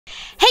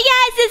Hey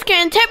guys, it's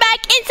Karen. Turn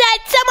back inside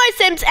Summer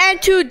Sims,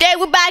 and today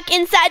we're back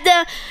inside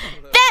the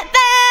Vent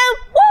Fam.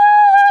 Woo!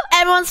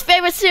 Everyone's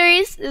favorite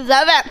series, the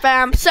Vent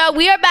Fam. So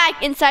we are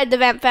back inside the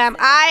Vent Fam.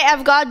 I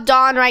have got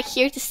Don right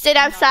here to sit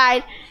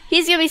outside.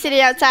 He's gonna be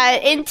sitting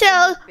outside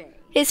until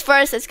his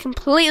first is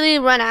completely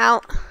run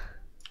out.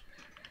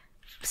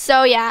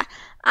 So yeah,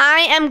 I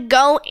am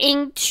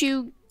going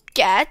to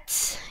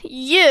get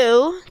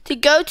you to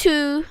go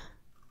to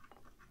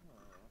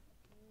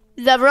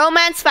the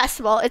Romance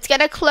Festival. It's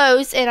gonna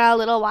close in a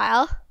little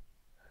while,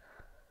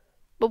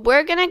 but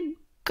we're gonna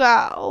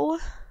go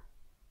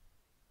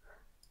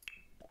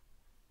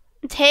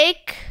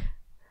take.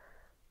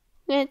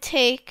 I'm gonna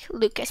take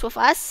Lucas with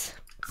us.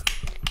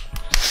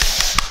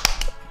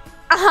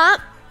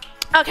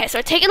 Okay, so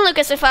we're taking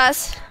Lucas with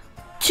us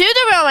to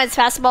the Romance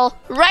Festival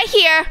right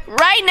here,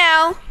 right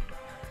now.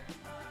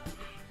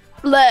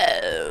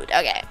 Load.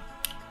 Okay,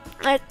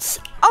 let's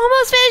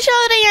almost finish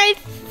loading, I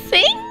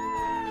think.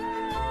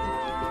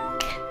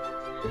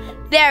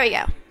 There we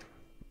go.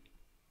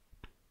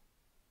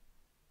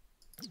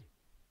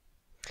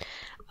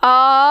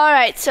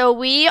 Alright, so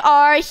we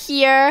are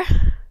here.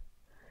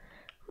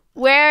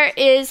 Where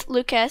is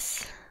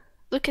Lucas?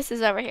 Lucas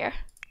is over here.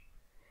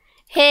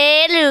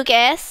 Hey,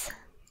 Lucas.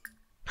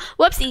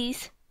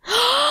 Whoopsies.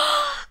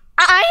 I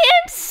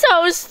am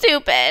so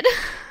stupid.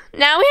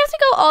 Now we have to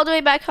go all the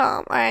way back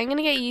home. Alright, I'm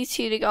gonna get you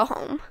two to go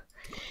home.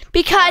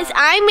 Because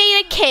I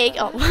made a cake.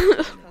 Oh.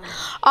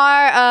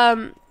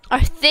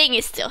 Our thing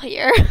is still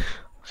here.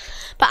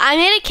 But I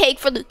made a cake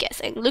for Lucas,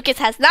 and Lucas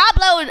has not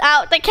blown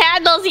out the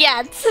candles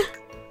yet.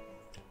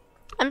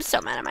 I'm so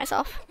mad at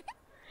myself.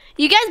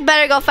 You guys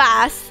better go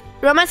fast.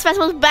 Romance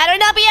Festival better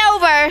not be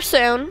over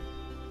soon.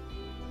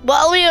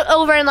 Well, we'll be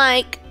over in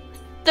like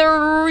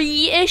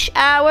 3-ish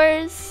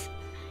hours.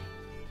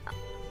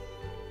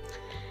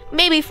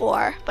 Maybe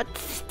 4, but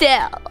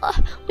still.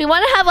 We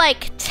want to have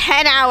like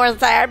 10 hours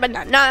there, but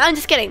no, I'm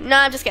just kidding. No,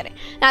 I'm just kidding.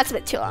 That's a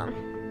bit too long.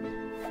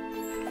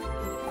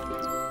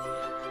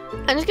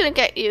 I'm just gonna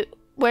get you.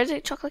 Where did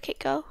the chocolate cake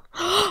go?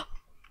 Oh,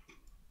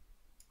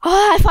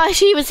 I thought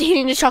she was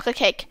eating the chocolate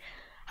cake.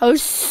 I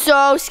was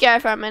so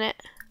scared for a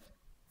minute.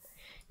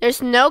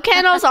 There's no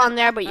candles on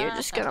there, but you're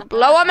just gonna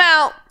blow them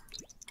out.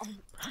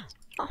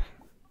 Oh.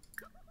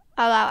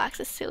 Allow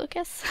access to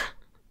Lucas.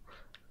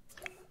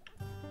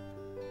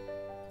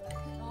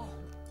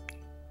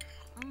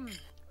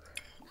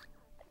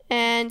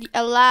 And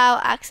allow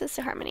access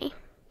to Harmony.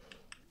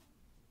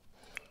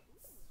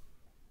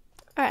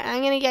 Alright,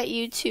 I'm gonna get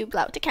you to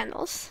blow out the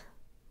candles.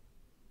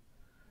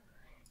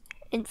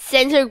 And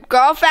since your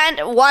girlfriend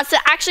wants to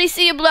actually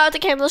see you blow out the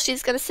candles,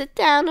 she's gonna sit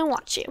down and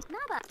watch you.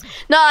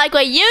 Not like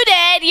what you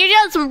did. You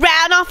just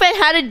ran off and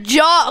had a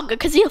jog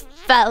because you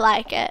felt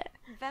like it.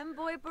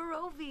 Femboy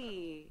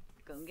Barovi.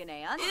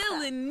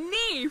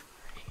 Illenif.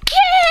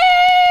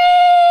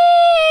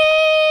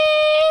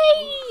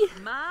 Yay!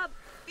 Ma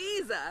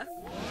Visa.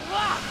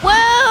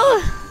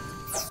 Whoa!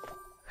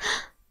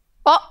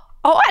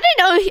 Oh, I didn't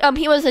know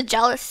he was a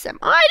jealous sim.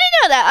 Oh, I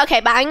didn't know that.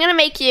 Okay, but I'm gonna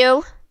make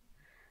you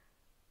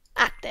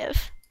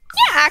active.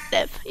 Yeah,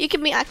 active. You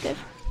can be active.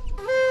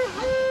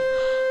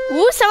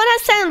 Ooh, someone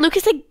has sent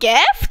Lucas a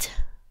gift?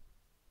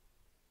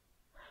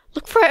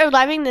 Look for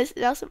reviving this.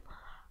 Awesome.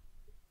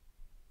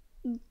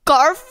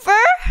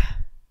 Garfer?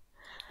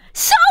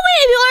 So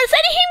many people are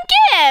sending him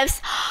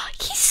gifts.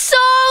 He's so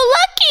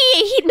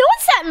lucky. No one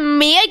sent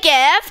me a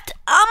gift.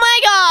 Oh my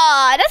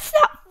god, that's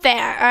not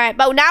fair. All right,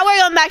 but now we're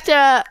going back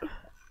to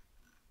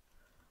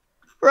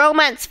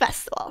Romance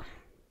Festival.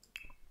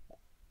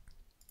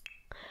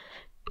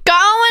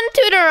 Going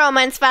to the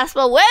Romance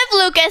Festival with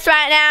Lucas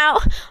right now.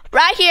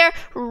 Right here,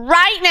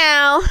 right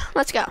now.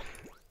 Let's go.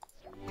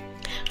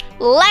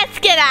 Let's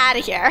get out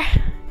of here.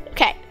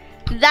 Okay.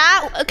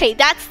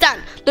 That's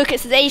done.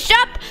 Lucas is aged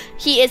up.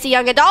 He is a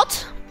young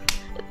adult.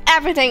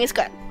 Everything is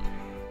good.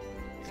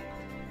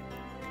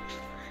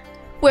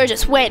 We're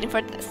just waiting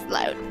for this to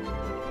load.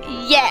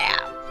 Yeah.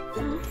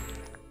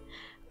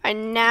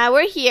 And now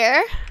we're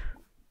here.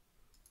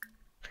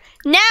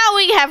 Now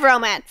we have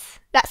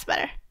romance. That's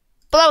better.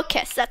 Blow a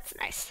kiss. That's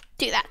nice.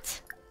 Do that.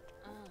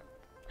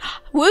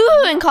 Woo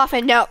and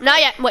coffin. No,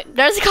 not yet. Wait,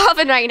 there's a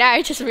coffin right now.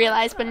 I just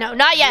realized, but no,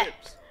 not yet.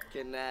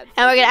 And we're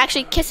gonna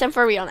actually kiss him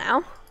for real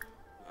now.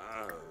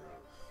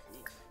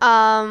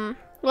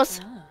 What's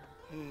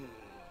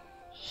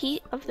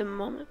heat of the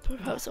moment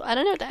proposal? I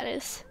don't know what that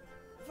is.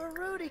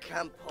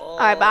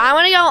 Alright, but I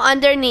want to go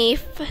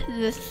underneath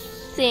the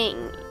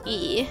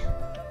thingy.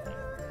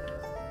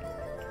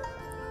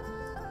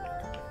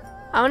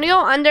 I want to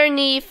go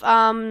underneath,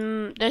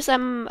 there's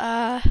some,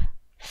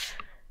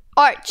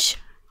 arch.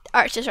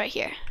 Arch is right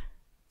here.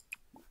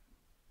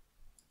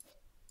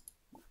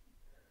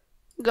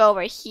 Go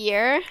over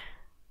here.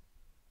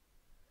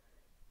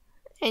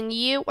 And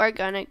you are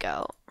gonna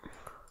go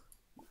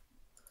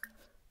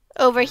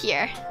over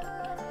here.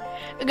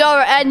 Go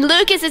over, and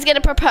Lucas is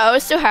gonna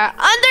propose to her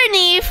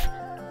underneath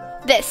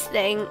this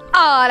thing.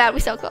 Oh, that'd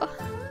be so cool.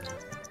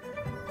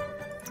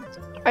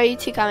 Are you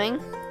two coming?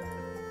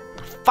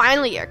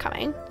 Finally, you're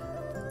coming.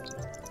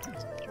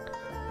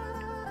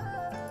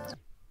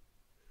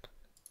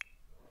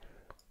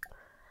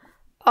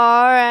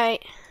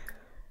 Alright.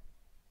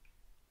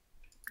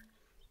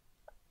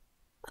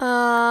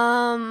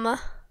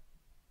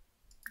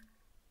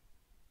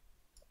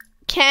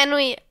 Can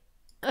we?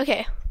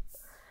 Okay.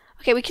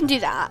 Okay, we can do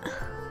that.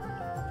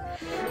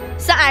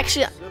 So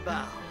actually,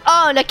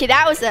 oh, okay,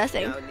 that was the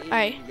thing.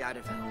 Alright.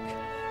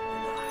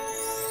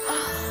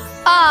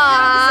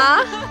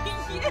 Aww.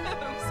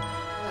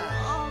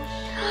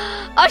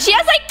 Oh, she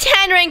has like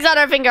 10 rings on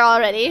her finger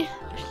already.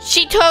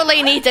 She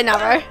totally needs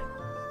another.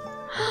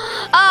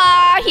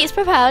 Ah, he's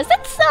proposed.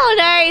 That's so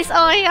nice.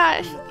 Oh my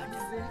gosh.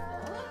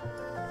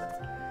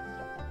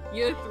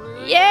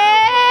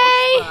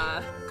 Yay!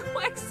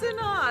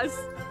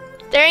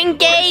 They're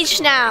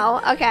engaged now.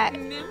 Okay.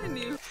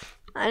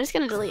 I'm just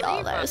gonna delete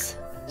all those.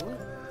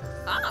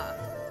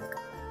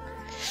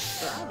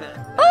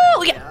 Oh,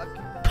 we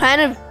got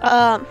plan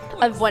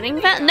of winning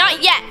that?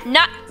 Not yet.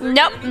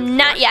 Nope,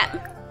 not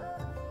yet.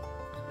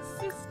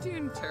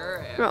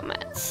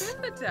 Romance.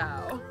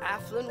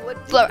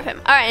 Flirt him.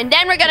 Alright, and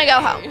then we're gonna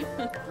go home.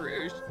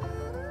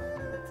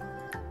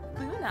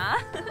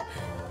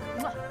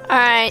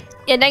 Alright,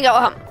 and then go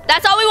home.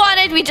 That's all we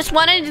wanted. We just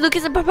wanted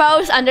Lucas to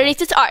propose underneath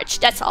this arch.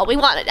 That's all we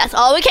wanted. That's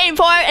all we came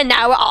for, and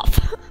now we're off.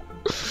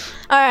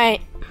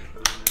 Alright.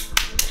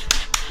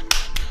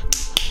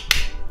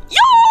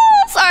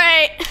 Yes!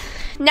 Alright.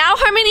 Now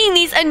Harmony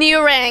needs a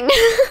new ring.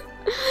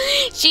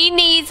 She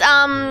needs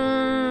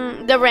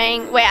the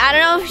ring. Wait, I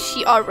don't know if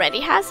she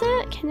already has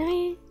it.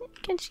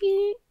 Can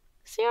she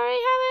already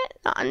have it?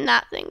 Not on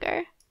that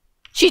finger.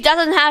 She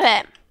doesn't have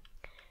it.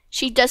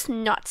 She does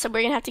not, so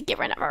we're gonna have to give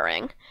her another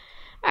ring.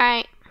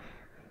 Alright.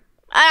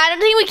 I don't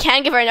think we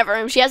can give her another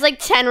ring. She has like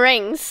 10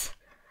 rings.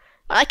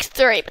 Or like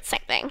 3, but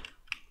same thing.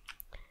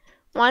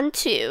 1,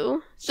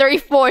 2, 3,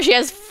 4. She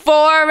has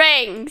 4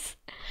 rings.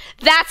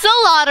 That's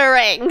a lot of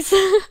rings.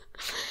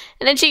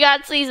 And then she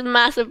got these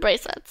massive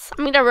bracelets.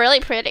 I mean, they're really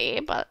pretty,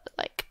 but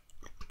like,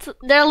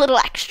 they're a little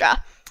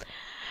extra.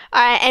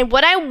 Alright, and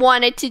what I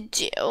wanted to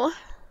do,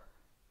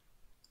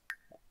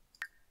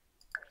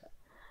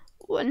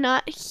 well,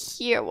 not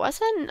here,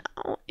 was it?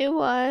 No, it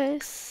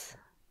was,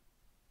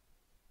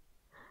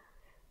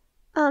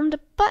 the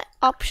butt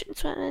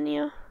options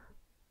menu.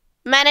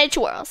 Manage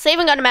worlds. Save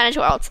and go to manage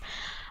worlds.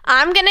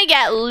 I'm gonna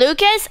get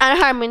Lucas and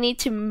Harmony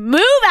to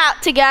move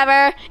out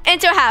together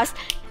into a house.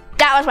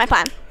 That was my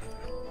plan.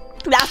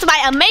 That's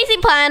my amazing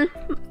plan.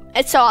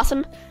 It's so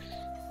awesome.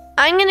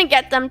 I'm gonna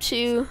get them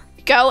to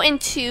go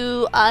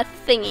into a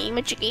thingy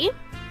majiggy.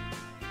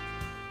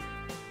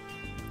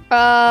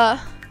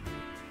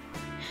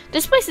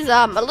 This place is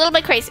a little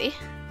bit crazy.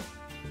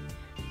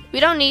 We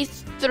don't need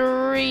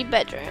 3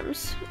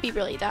 bedrooms. We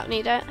really don't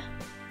need it.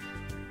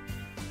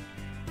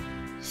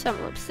 Some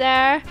rooms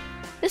there.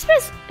 This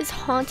place is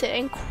haunted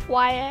and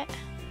quiet.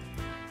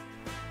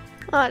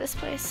 Oh, this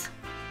place.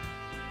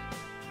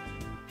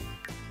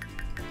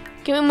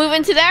 Can we move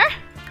into there?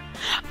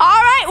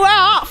 All right, we're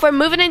off. We're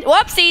moving in.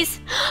 Whoopsies.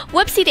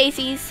 Whoopsie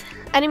daisies.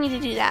 I didn't mean to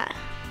do that.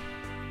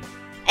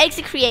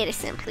 Exit creator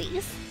sim,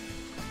 please.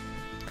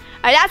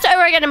 All right, that's what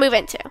we're gonna move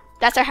into.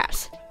 That's our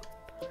house.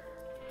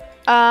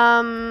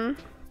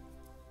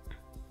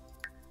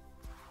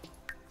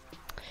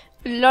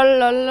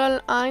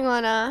 Lol. I'm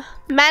gonna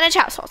manage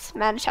households.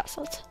 Manage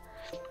households.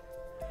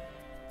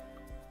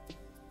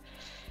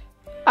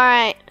 All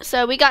right,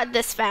 so we got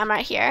this fam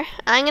right here.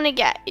 I'm gonna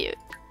get you.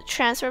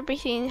 Transfer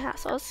between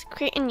households.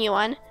 Create a new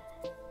one.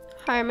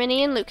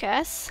 Harmony and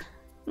Lucas.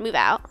 Move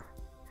out.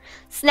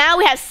 So now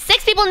we have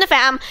 6 people in the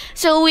fam.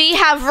 So we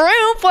have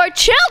room for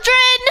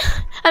children.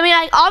 I mean,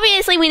 like,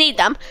 obviously we need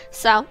them.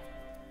 So.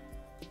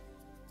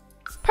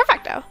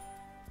 Perfecto.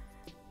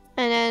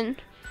 And then.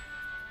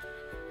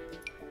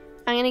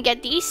 I'm going to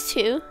get these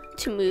 2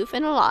 to move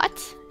in a lot.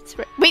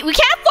 Wait, we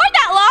can't afford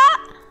that lot?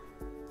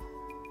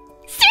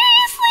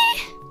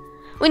 Seriously?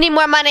 We need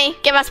more money.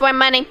 Give us more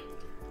money.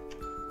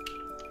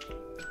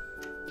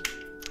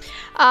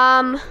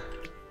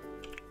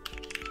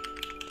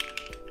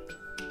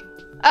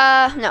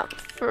 No.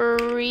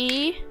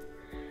 Free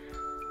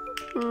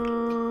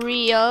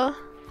real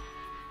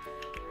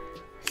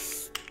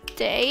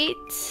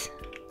estate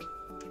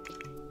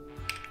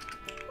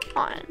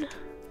on.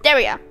 There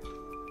we go.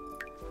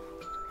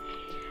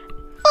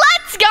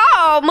 Let's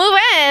go! Move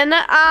in.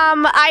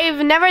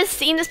 I've never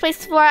seen this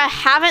place before. I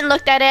haven't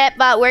looked at it,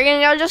 but we're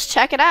gonna go just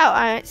check it out.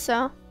 Alright,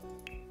 so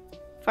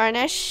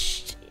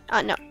furnished.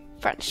 No,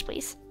 furnished,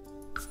 please.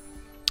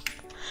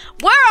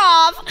 We're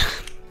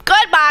off.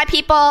 Goodbye,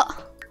 people.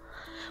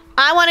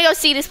 I want to go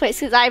see this place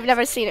because I've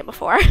never seen it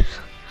before.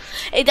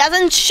 It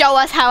doesn't show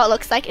us how it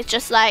looks like. It's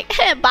just like,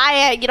 hey,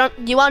 buy it.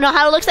 You won't know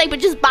how it looks like, but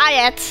just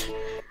buy it.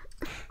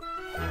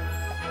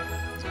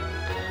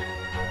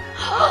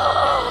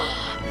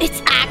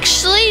 It's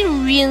actually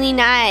really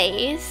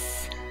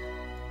nice.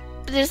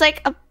 But there's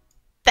like a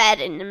bed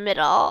in the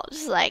middle.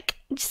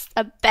 Just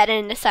a bed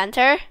in the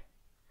center.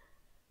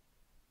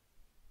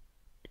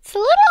 It's a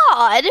little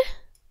odd.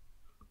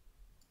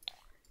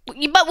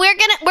 But we're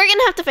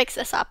gonna have to fix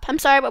this up. I'm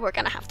sorry, but we're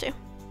gonna have to.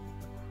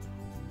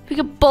 We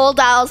could bull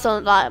dials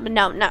on,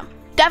 no,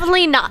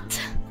 definitely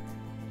not.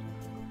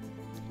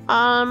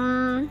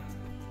 Alright,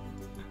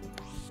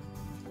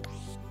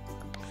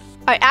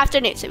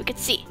 afternoon so we could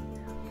see.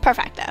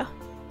 Perfect though.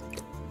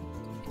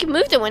 We can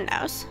move the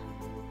windows.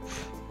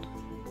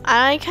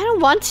 I kind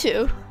of want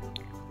to.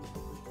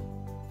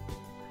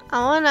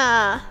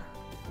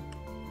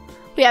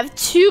 We have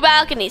 2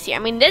 balconies here. I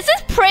mean, this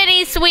is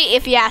pretty sweet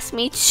if you ask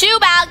me. 2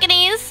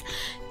 balconies.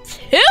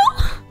 2?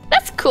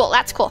 That's cool.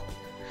 That's cool.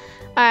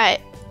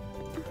 Alright.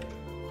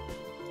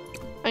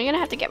 I'm gonna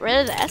have to get rid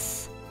of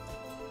this.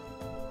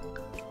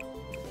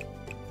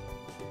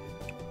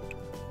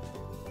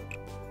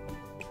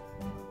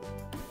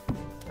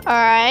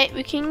 Alright,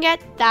 we can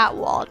get that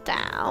wall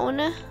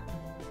down.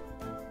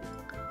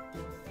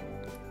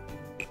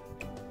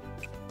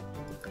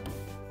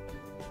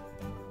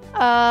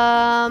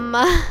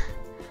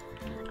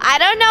 I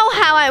don't know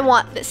how I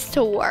want this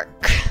to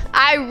work.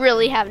 I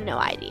really have no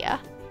idea.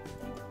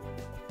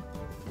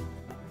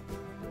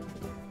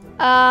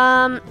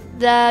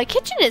 The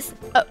kitchen is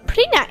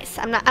pretty nice.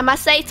 I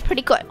must say it's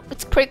pretty good.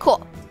 It's pretty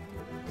cool.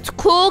 It's a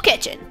cool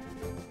kitchen.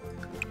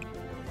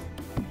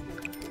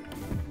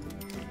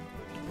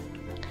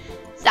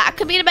 That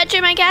could be the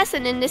bedroom, I guess,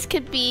 and then this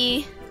could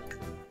be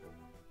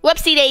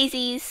whoopsie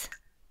daisies.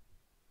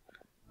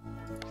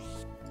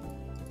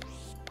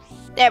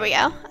 There we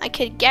go. I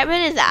could get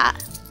rid of that.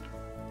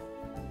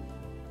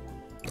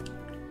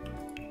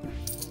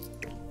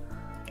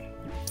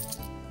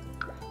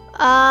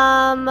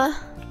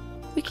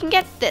 We can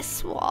get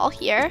this wall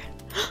here.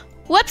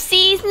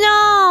 Whoopsies,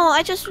 no!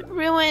 I just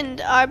ruined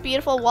our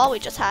beautiful wall we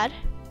just had.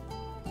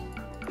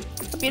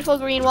 A beautiful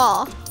green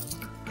wall.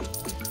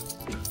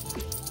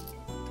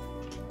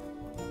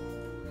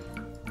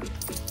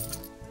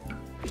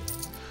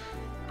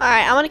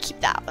 Alright, I want to keep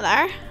that one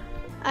there.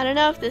 I don't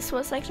know if this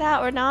was like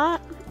that or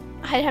not.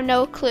 I have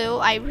no clue.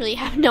 I really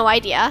have no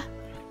idea.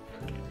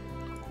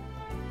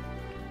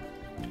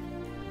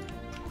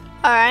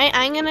 Alright,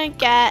 I'm gonna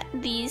get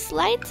these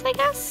lights, I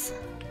guess.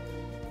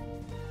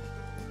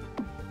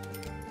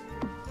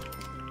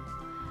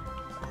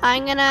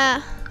 I'm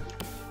gonna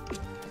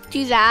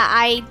do that.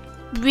 I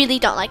really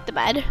don't like the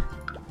bed.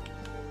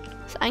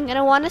 So I'm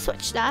gonna want to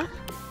switch that.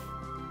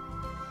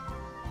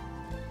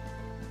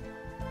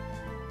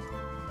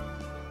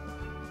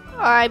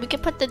 Alright, we can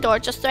put the door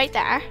just right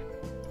there.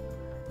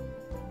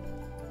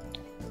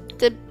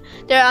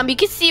 You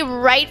can see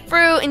right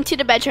through into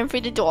the bedroom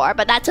through the door,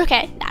 but that's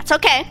okay. That's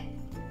okay.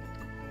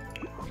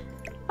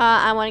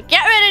 I want to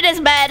get rid of this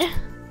bed.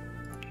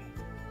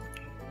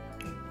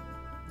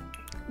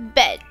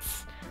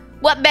 Beds.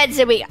 What beds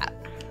do we got?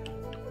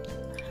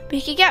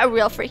 We could get a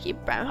real freaky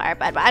vampire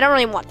bed, but I don't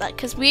really want that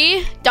because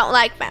we don't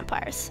like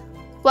vampires.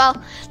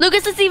 Well,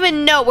 Lucas doesn't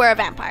even know we're a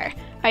vampire.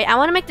 Alright, I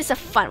want to make this a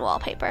fun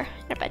wallpaper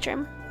in our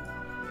bedroom.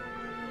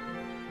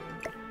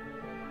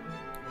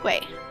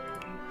 Wait.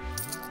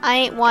 I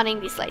ain't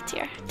wanting these lights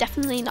here.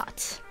 Definitely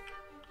not.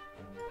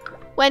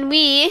 When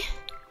we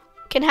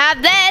can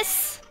have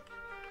this,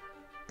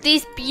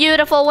 these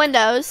beautiful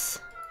windows.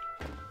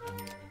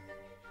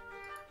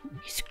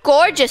 These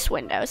gorgeous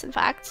windows, in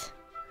fact.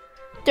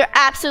 They're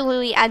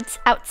absolutely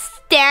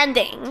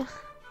outstanding.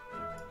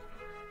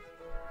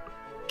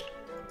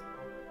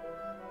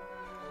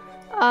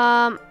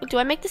 Do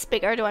I make this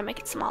bigger or do I make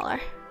it smaller?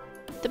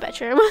 The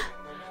bedroom.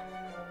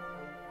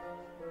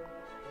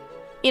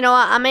 You know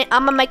what? I'm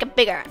gonna make it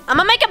bigger. I'm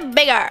gonna make it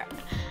bigger.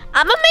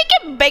 I'm gonna make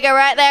it bigger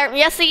right there.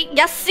 You see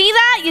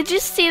that? You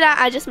just see that?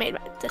 I just made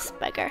this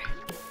bigger.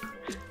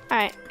 All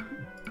right.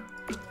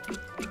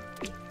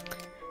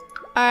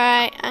 All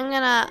right. I'm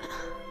gonna.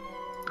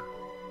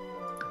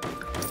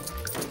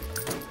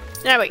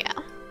 There we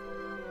go.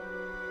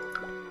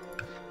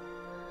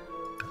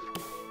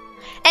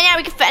 And now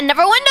we can fit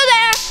another window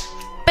there.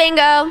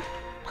 Bingo.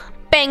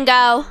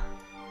 Bingo.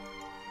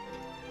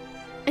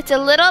 It's a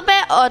little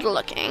bit odd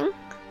looking.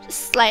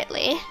 Just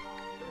slightly.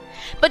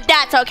 But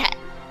that's okay.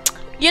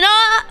 You know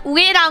what?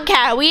 We don't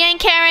care. We ain't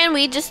caring.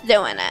 We just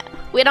doing it.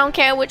 We don't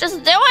care. We're just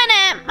doing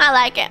it. I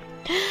like it.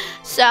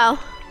 So.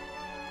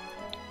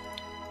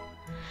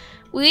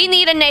 We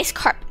need a nice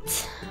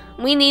carpet.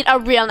 We need a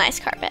real nice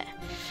carpet.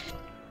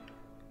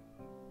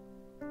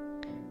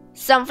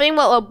 Something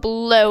that will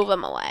blow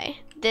them away.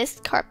 This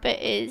carpet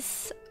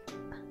is...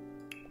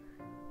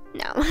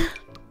 No.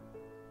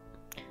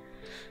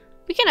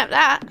 We can have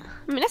that.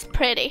 I mean, that's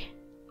pretty.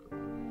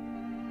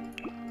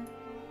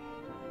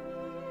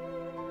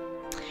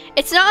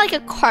 It's not like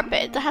a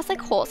carpet. It has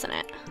like holes in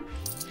it.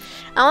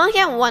 I want to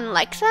get one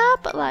like that,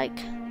 but like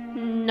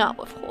not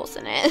with holes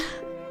in it.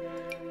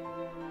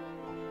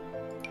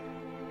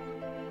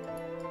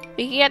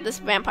 We can get this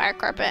vampire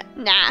carpet.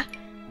 Nah,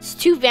 it's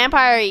too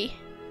vampire-y.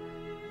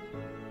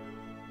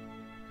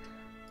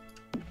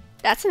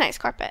 That's a nice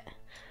carpet.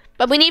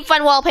 But we need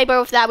fun wallpaper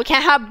with that. We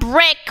can't have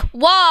brick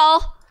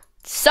wall.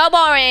 It's so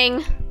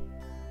boring.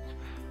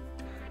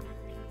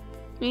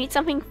 We need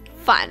something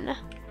fun.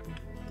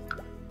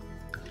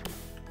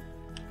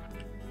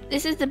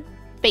 This is the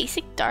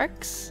basic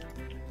darks.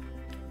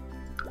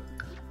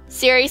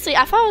 Seriously,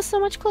 I thought it was so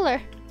much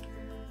cooler.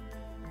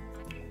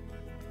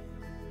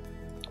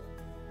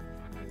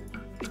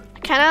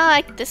 kind of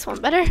like this one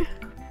better.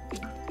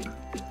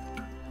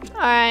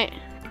 Alright.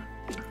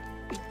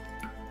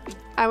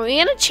 Are we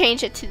gonna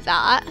change it to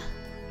that?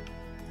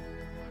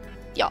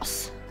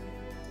 Yes.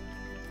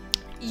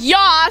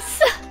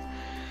 Yes!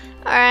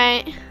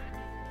 Alright.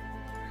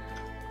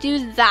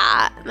 Do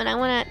that. And I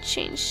wanna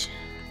change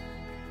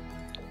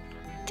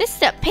this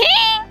to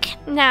pink.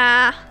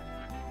 Nah.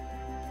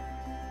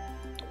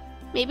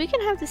 Maybe we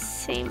can have the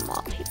same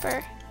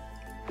wallpaper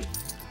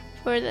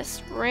for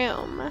this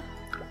room.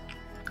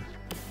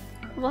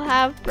 We'll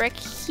have brick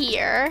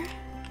here.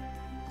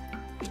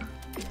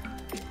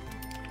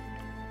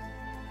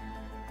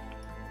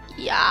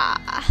 Yeah.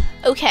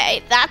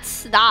 Okay,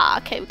 that's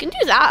that. Okay, we can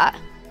do that.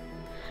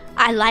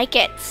 I like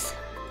it.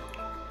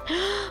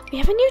 We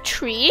have a new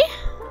tree.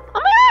 Oh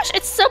my gosh,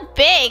 it's so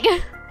big.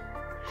 All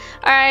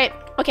right.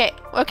 Okay.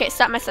 Okay.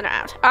 Stop messing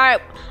around. All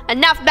right.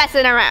 Enough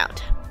messing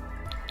around.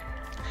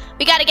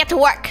 We gotta get to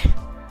work.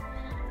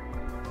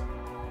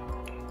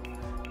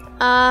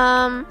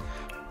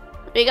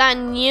 We got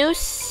new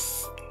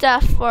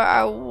stuff for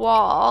our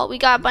wall. We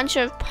got a bunch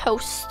of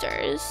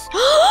posters.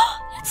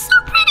 It's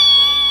so pretty.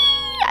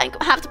 I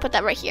have to put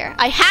that right here.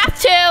 I have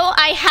to.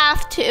 I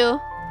have to.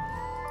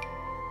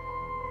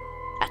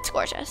 That's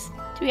gorgeous.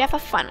 Do we have a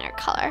funner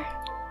color?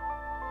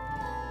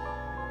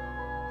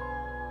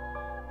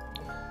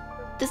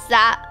 Does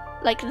that,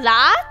 like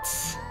that?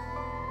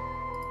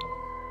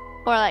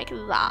 Or like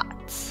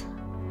that?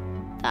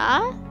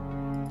 That?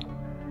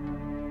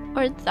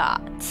 Or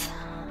that?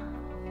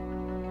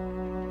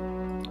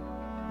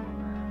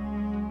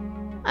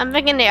 I'm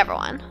thinking the other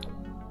one.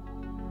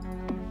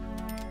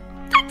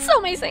 That's so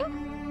amazing.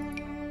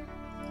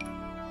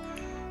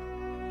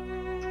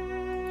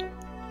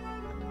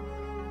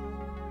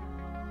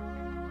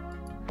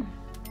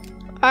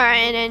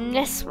 Alright, and then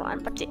this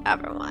one, but the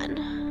other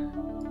one.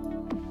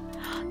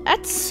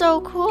 That's so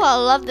cool. I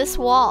love this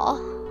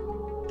wall.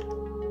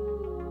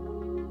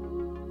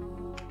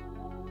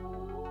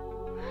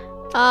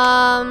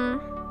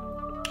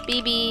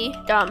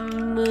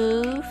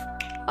 BB.move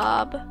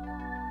objects.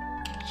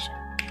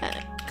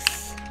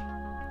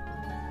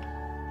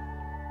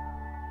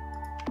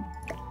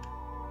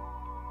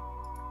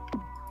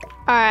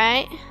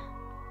 Alright.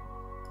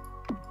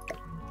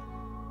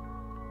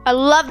 I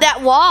love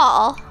that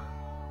wall.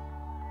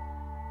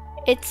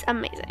 It's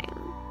amazing.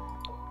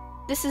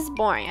 This is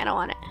boring. I don't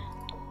want it.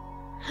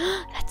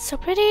 That's so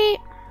pretty.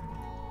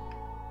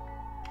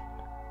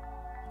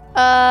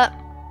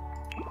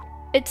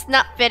 It's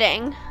not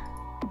fitting.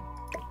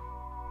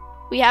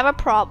 We have a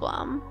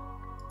problem.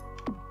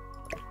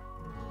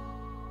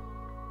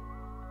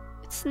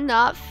 It's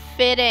not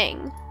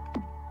fitting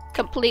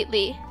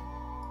completely.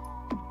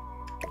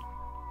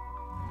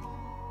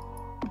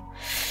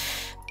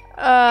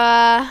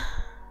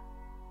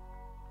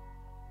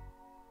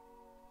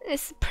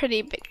 It's a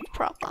pretty big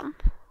problem.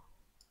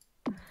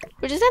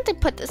 We just have to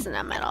put this in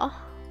the middle,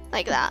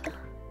 like that.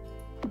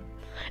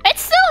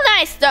 It's still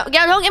nice, don't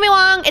get me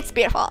wrong. It's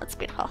beautiful. It's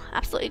beautiful.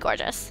 Absolutely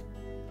gorgeous.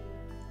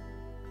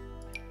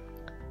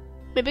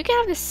 Maybe we can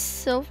have this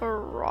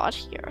silver rod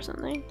here or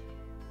something.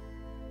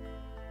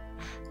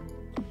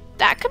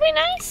 That could be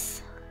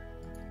nice.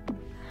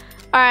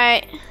 All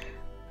right.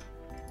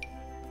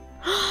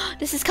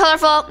 This is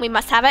colorful. We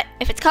must have it.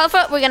 If it's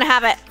colorful, we're gonna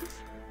have it.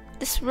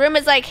 This room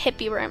is like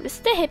hippie room. This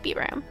is the hippie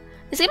room.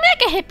 This is gonna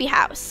be like a hippie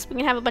house. We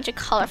can have a bunch of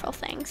colorful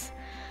things.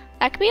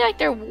 That could be like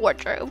their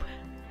wardrobe.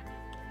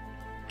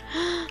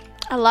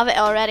 I love it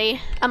already.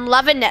 I'm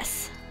loving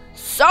this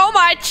so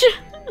much.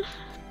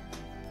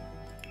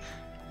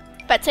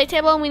 Bedside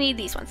table, we need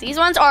these ones. These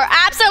ones are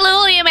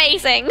absolutely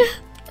amazing.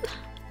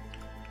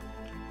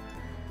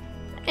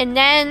 And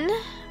then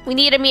we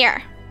need a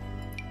mirror.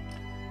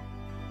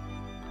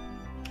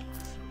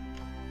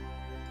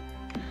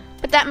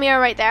 Put that mirror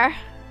right there.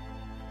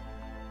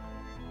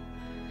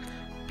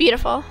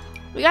 Beautiful.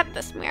 We got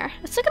this mirror.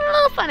 It's looking a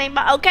little funny,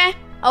 but okay.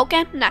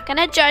 Okay, not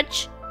gonna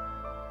judge.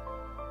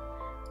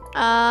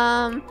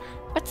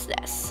 What's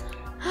this?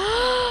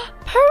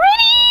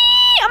 Pretty!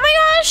 Oh my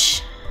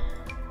gosh!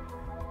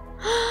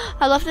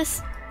 I love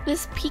this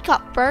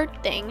peacock bird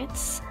thing.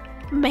 It's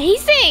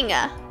amazing.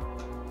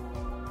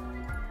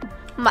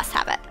 Must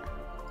have it.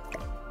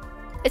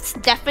 It's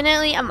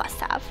definitely a must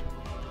have.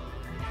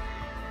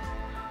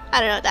 I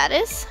don't know what that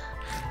is.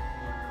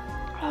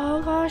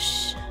 Oh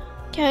gosh.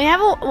 Can we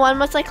have one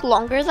that's like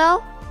longer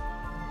though?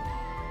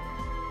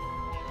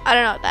 I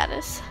don't know what that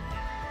is.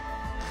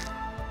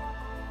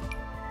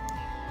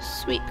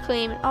 Sweet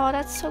clean. Oh,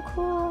 that's so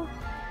cool.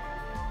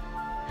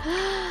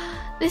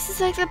 This is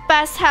like the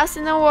best house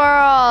in the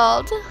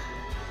world.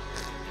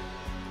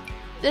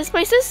 This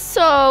place is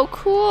so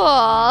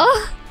cool.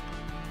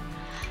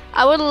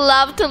 I would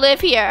love to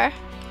live here.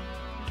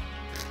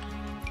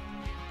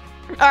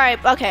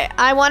 Alright, okay.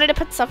 I wanted to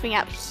put something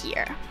out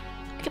here.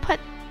 We could put...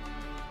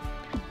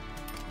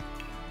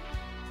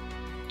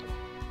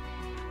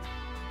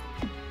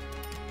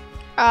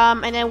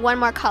 and then one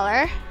more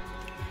color.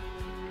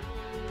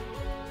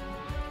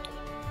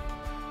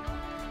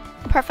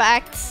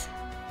 Perfect.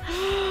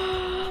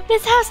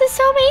 This house is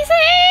so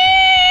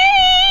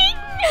amazing!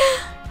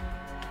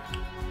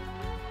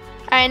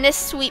 Alright, and this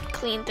sweep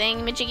clean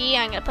thing, Majiggy,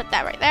 I'm gonna put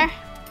that right there.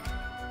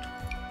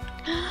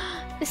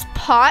 This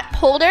pot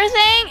holder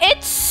thing,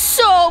 it's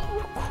so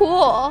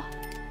cool.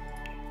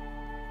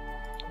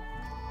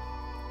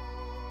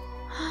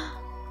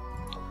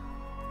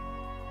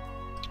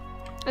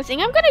 I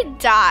think I'm gonna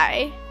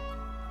die.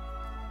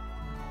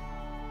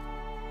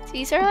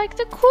 These are like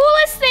the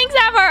coolest things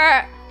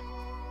ever.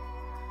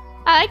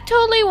 I like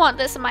totally want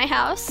this in my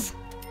house.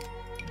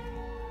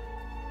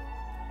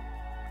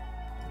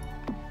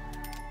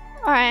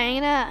 Alright, I'm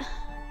gonna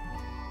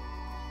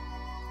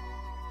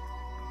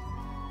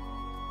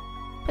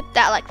put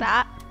that like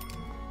that.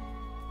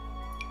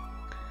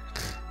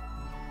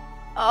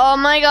 Oh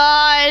my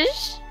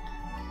gosh.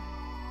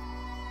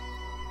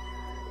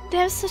 They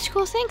have such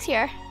cool things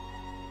here.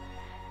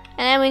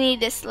 And then we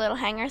need this little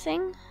hanger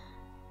thing.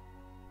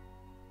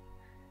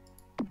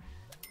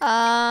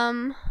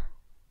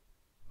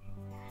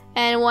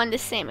 And one the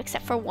same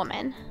except for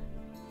woman.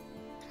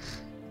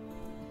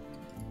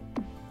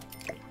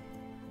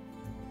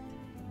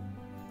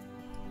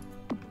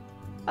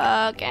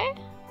 Okay.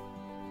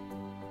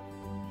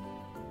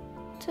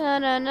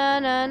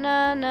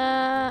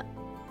 Ta-na-na-na-na-na.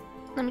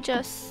 Let me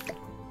just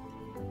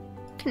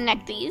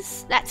connect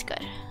these. That's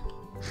good.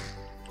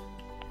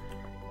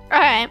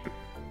 Alright.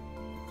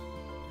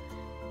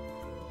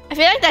 I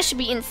feel like that should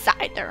be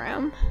inside the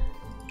room.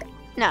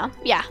 No,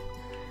 yeah.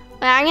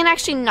 But I'm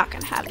actually not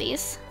gonna have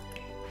these.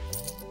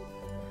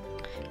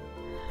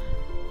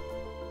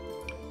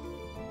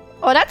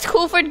 Oh, that's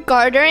cool for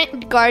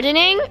gardening.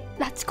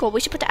 That's cool. We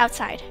should put that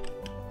outside.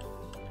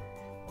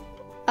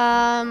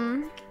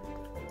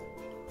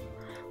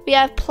 We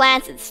have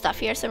plants and stuff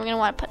here, so we're gonna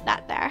want to put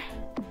that there.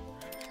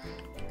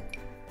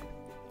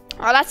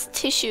 Oh, that's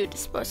tissue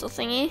disposal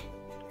thingy.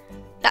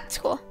 That's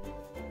cool.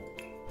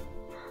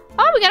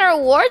 Oh, we got our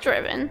awards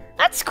ribbon.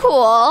 That's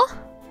cool.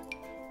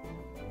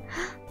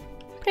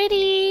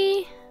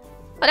 Pretty.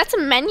 Oh, that's a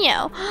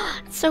menu.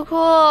 It's so cool.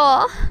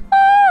 Oh.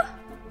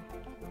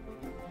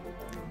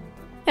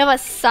 We have a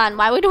sun.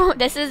 Why would we?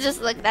 This is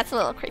just like, that's a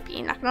little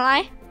creepy, not gonna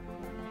lie.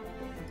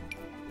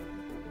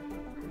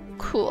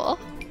 Cool.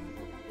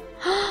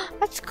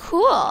 That's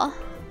cool.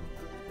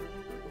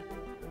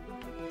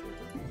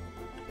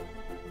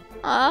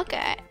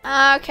 Okay.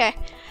 Okay.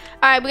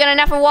 Alright, we got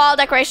enough of wall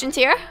decorations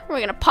here. We're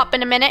gonna pop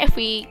in a minute if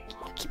we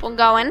keep on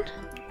going.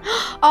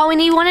 Oh, we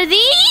need one of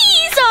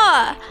these!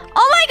 Oh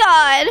my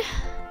god!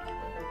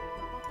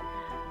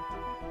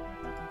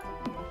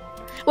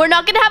 We're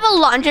not gonna have a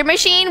laundry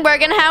machine. We're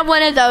gonna have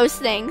one of those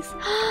things.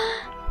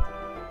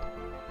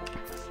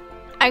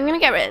 I'm gonna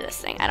get rid of this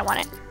thing. I don't want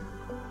it.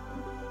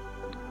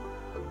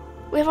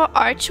 We have our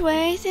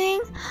archway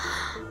thing.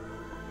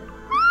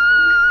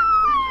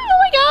 Oh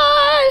my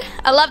god!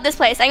 I love this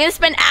place. I'm gonna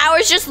spend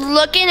hours just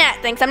looking at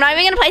things. I'm not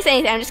even gonna place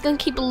anything. I'm just gonna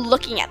keep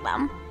looking at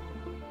them.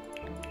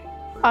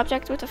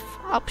 Objects with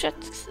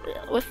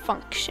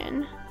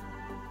function.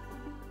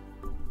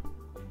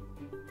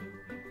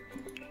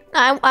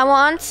 I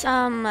want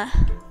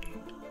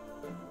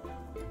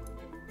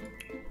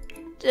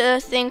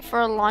the thing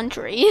for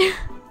laundry.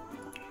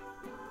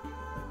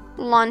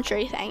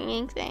 Laundry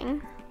hanging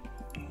thing.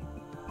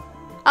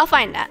 I'll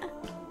find that.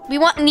 We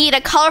need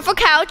a colorful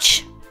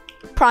couch.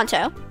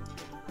 Pronto.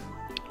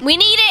 We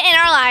need it in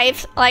our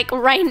lives, like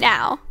right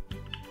now.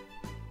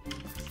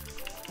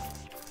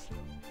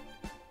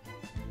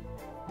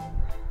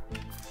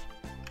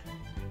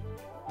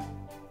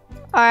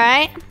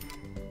 Alright.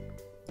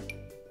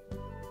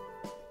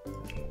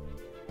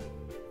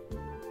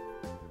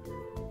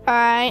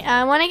 Alright,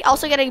 I want to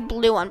also get a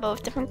blue one, but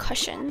with different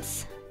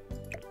cushions.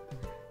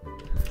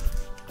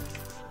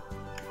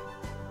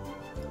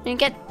 And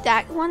get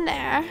that one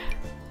there.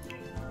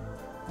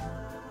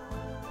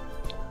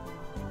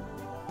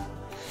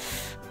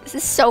 This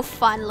is so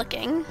fun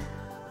looking.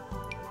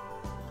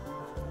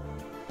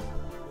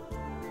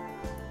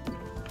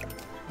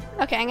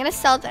 Okay, I'm gonna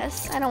sell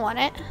this. I don't want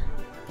it.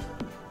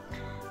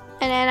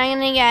 And then I'm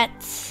gonna get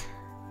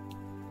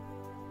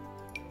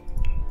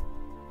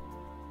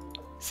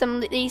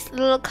some of these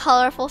little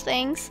colorful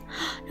things.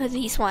 No,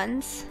 these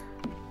ones.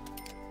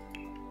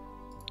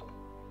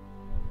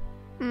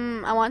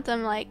 I want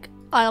them like,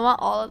 I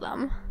want all of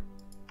them.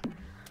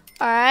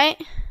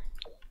 Alright.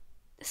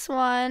 This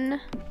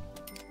one.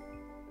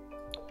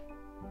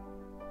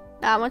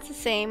 That one's the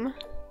same.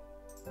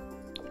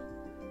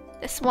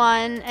 This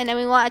one, and then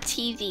we want a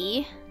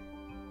TV.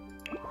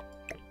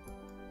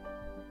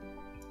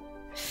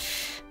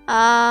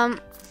 I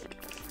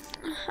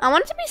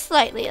want it to be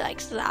slightly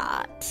like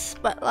that,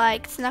 but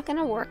like it's not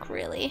gonna work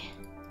really.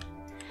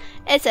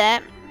 Is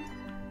it?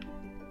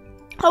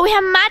 Oh, we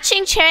have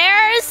matching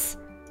chairs?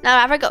 No,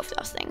 I never go for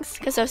those things,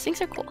 because those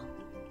things are cool.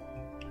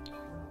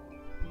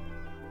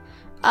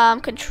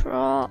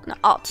 Control, no,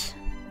 Alt.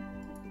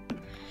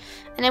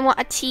 And I want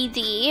a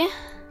TV.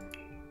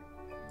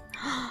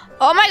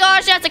 Oh my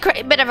gosh, that's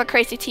a bit of a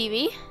crazy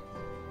TV.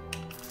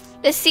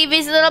 This TV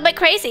is a little bit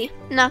crazy,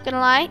 not gonna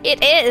lie.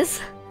 It is.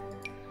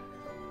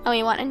 And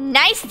we want a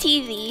nice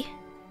TV.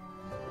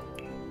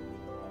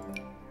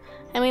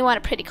 And we want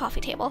a pretty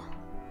coffee table.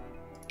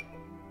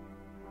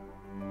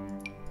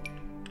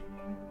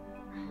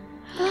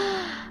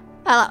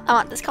 I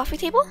want this coffee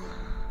table.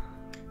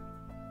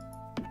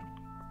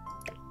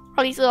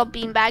 All these little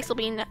bean bags will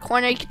be in the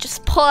corner. You could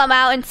just pull them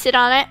out and sit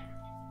on it.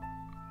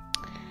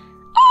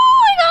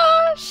 Oh my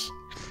gosh!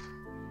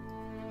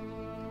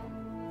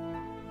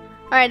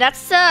 Alright,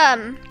 that's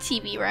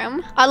TV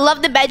room. I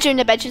love the bedroom.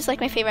 The bedroom's like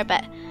my favorite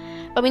bed.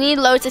 But we need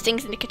loads of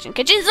things in the kitchen.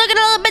 Kitchen's looking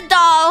a little bit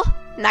dull.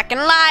 Not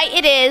gonna lie,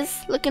 it is.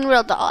 Looking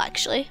real dull,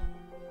 actually.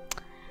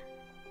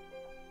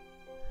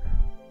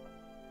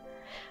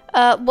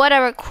 What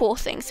other cool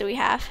things do we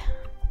have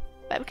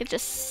that we could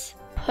just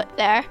put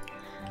there?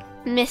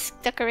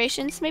 Mist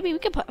decorations. Maybe we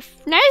could put a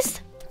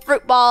nice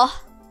fruit ball.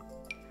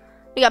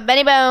 We got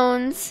Benny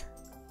Bones.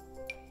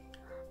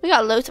 We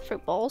got loads of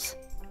fruit bowls.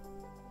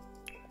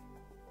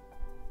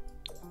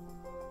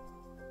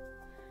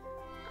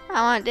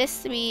 I want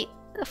this to be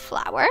the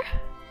flower.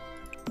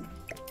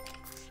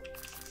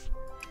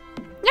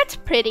 That's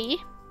pretty.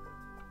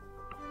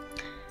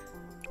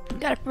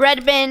 Got a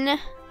bread bin.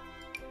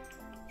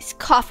 This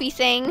coffee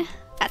thing.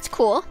 That's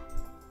cool.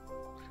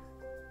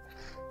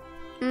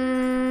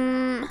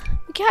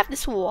 We can have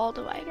this wall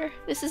divider.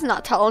 This is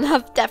not tall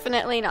enough.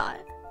 Definitely not.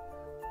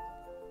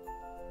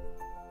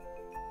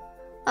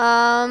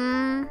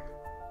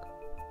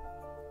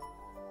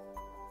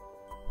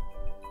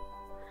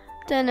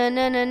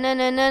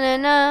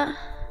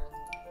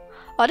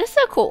 Oh, this is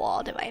a cool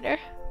wall divider.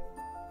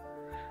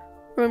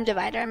 Room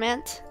divider, I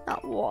meant.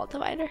 Not wall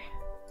divider.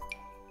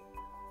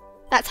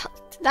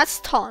 That's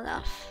tall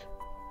enough.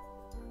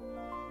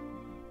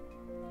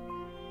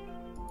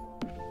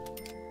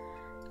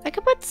 I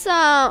could put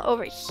some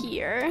over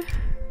here.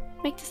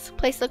 Make this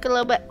place look a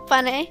little bit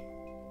funny.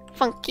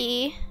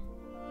 Funky.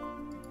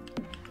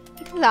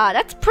 Like that.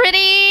 That's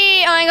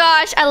pretty! Oh my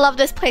gosh, I love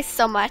this place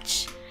so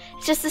much.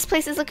 It's just this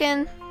place is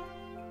looking...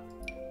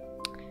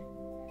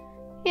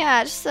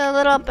 Yeah, just a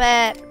little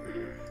bit...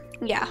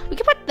 Yeah, we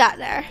could put that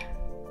there.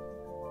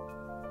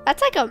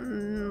 That's like a...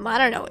 I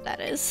don't know what that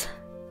is.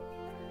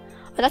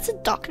 Oh, that's a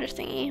doctor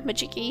thingy.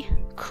 Majiki.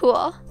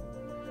 Cool.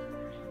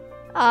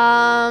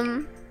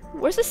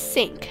 Where's the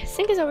sink?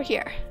 Sink is over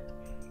here.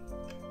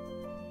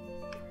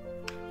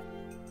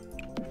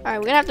 Alright,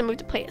 we're gonna have to move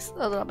the place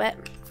a little bit.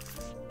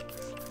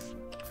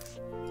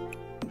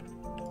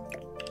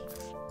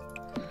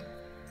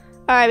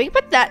 Alright, we can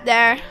put that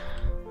there.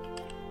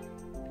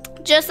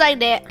 Just like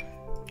that.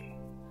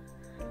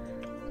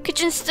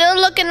 Kitchen's still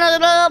looking a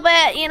little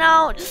bit, you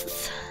know,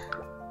 just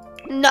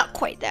not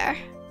quite there.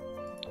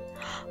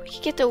 We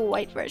could get the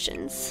white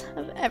versions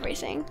of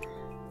everything.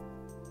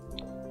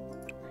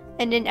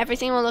 And then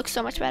everything will look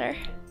so much better.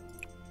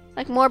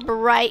 Like more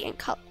bright and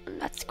color.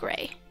 That's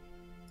gray.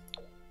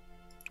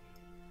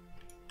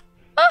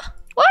 Oh,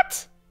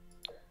 what?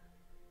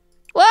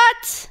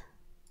 What?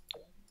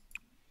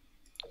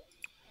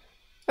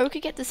 Or we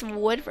could get this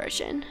wood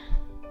version.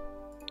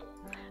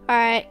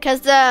 Alright,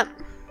 because the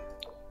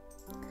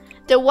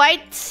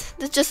white,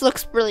 this just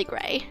looks really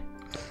gray.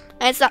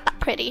 And it's not that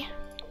pretty.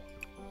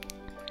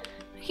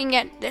 We can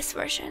get this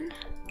version.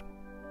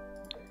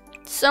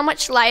 So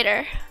much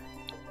lighter.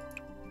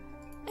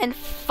 And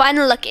fun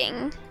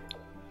looking.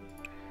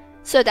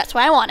 So that's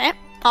why I want it,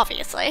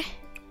 obviously.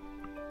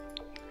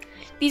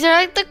 These are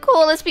like the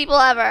coolest people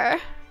ever.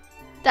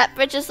 That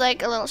bridge is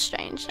like a little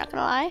strange, not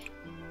gonna lie.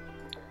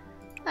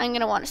 I'm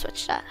gonna want to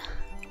switch that.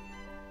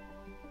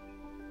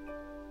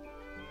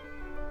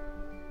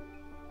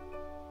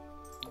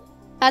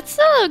 That's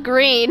still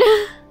green.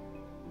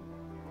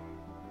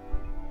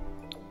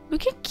 We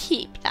can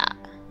keep that.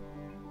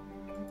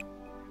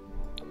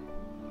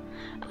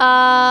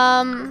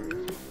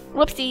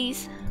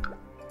 Whoopsies.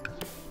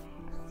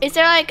 Is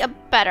there like a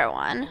better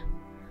one?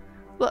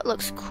 What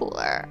looks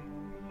cooler?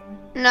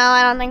 No,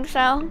 I don't think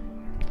so.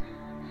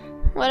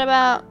 What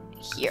about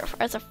here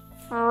as a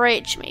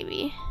fridge,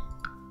 maybe?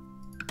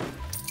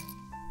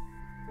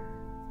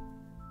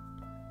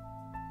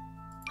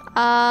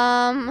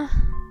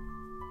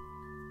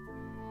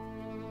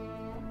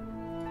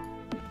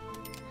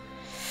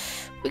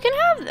 We can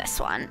have this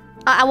one.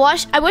 I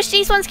wish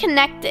these ones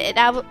connected.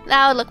 That would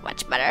look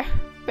much better,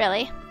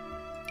 really.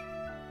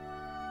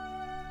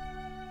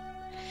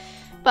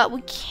 But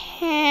we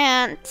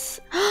can't.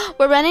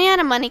 We're running out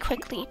of money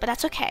quickly, but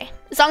that's okay.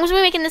 As long as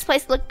we're making this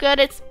place look good,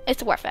 it's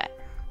worth it.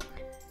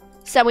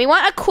 So we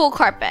want a cool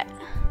carpet.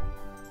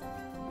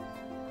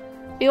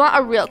 We want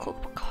a real cool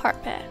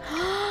carpet.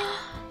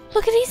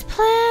 Look at these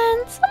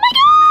plants. Oh my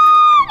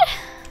god!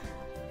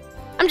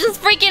 I'm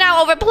just freaking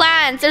out over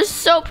plants. They're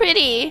so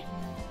pretty.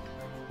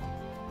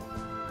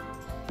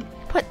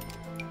 Put.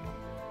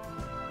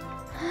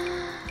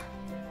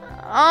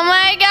 Oh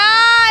my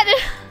god!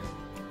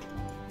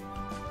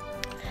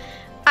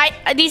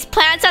 These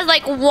plants have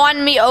like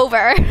won me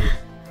over.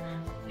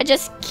 I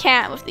just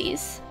can't with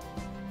these.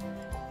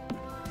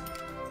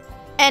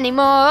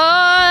 Anymore.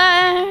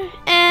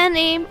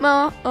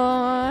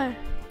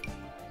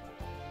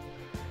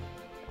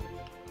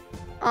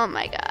 Oh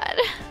my god.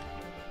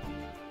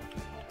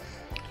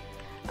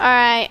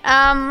 Alright,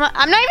 I'm not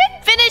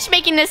even finished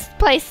making this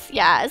place.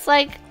 Yeah, it's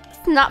like,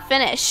 it's not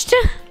finished.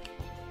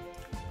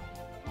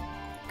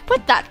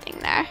 Put that thing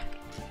there.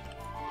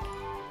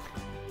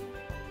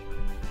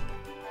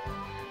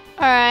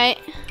 Alright.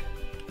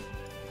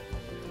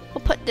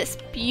 We'll put this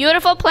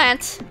beautiful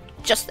plant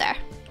just there.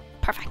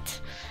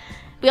 Perfect.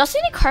 We also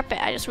need a carpet,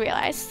 I just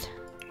realized.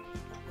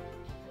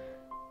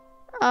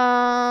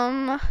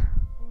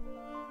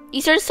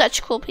 These are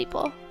such cool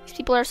people. These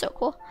people are so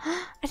cool.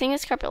 I think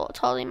this carpet will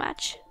totally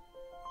match.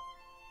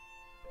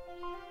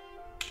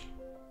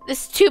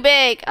 This is too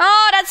big.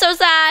 Oh, that's so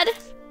sad.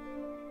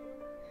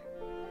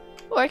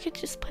 Or I could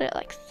just put it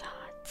like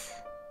that.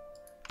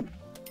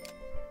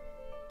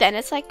 Then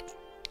it's like,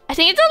 I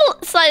think it's a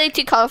little slightly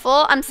too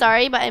colorful. I'm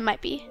sorry, but it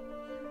might be.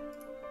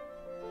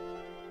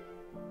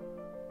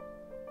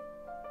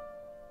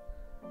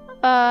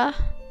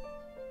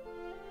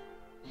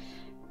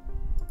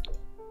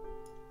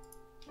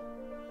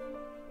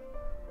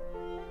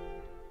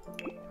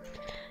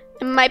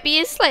 It might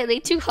be slightly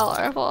too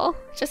colorful,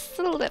 just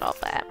a little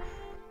bit.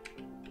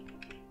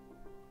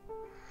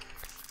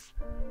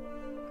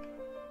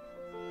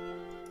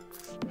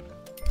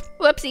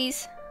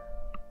 Whoopsies.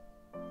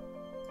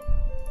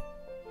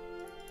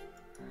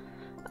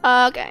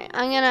 Okay,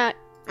 I'm gonna.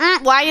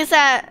 Why is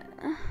that?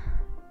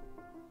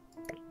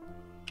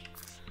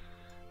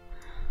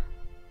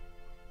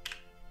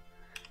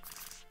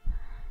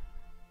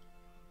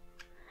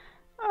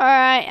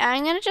 Alright,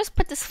 I'm gonna just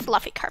put this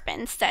fluffy carpet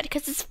instead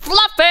because it's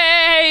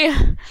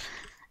fluffy!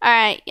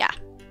 Alright, yeah.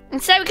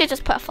 Instead, we could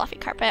just put a fluffy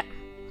carpet.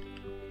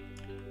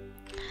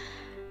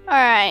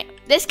 Alright,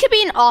 this could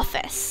be an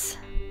office.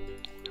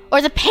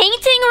 Or the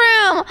painting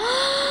room!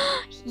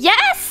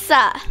 Yes!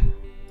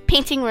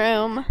 Painting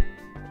room.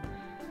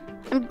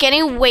 I'm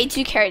getting way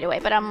too carried away,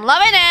 but I'm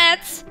loving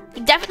it!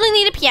 We definitely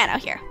need a piano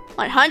here.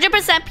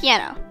 100%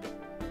 piano.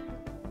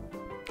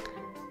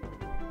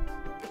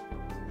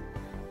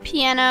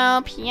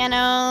 Piano,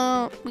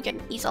 piano. We got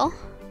an easel.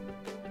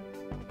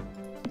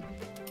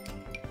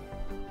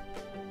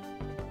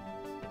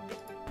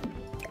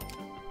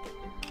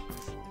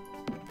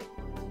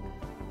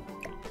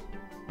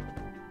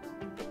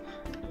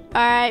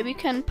 Alright, we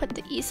can put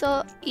the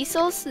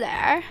easels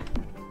there.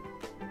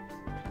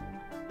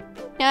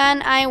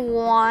 And I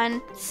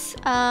want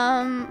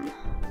I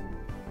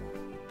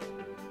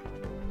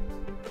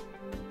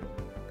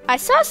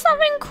saw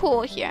something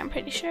cool here, I'm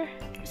pretty sure.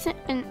 Is it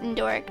in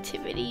indoor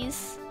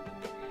activities?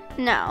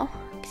 No,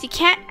 because you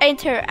can't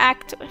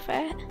interact with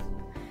it.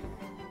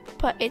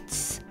 But it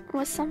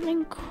was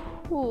something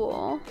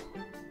cool.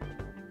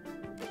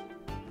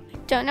 I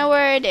don't know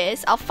where it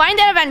is. I'll find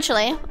it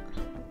eventually.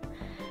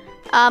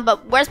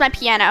 But where's my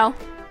piano?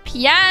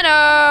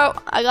 Piano!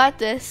 I got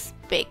this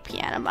big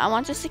piano, but I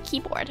want just a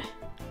keyboard.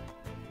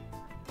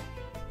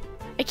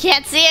 I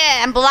can't see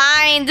it, I'm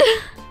blind!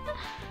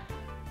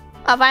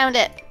 I found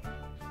it.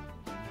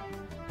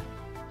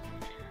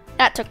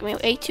 That took me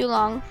way too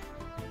long.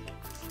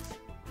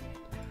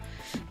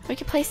 We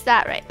can place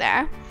that right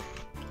there.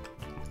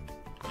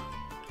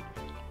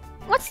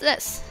 What's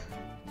this?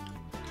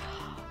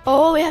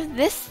 Oh, we have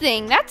this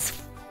thing. That's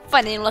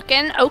funny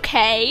looking.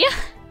 Okay.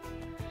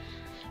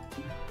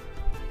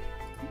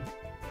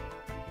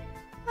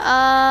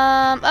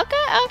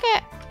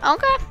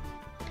 Okay.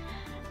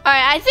 Alright,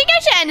 I think I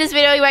should end this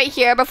video right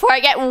here before I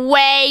get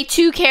way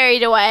too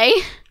carried away.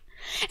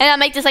 And I'll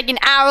make this like an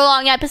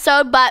hour-long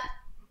episode, but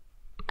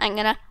I'm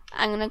gonna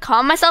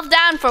calm myself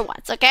down for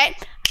once, okay?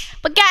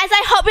 But guys,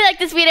 I hope you liked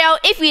this video.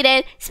 If you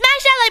did,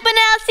 smash that like button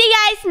and I'll see you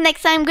guys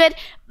next time.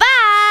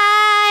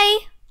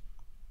 Goodbye!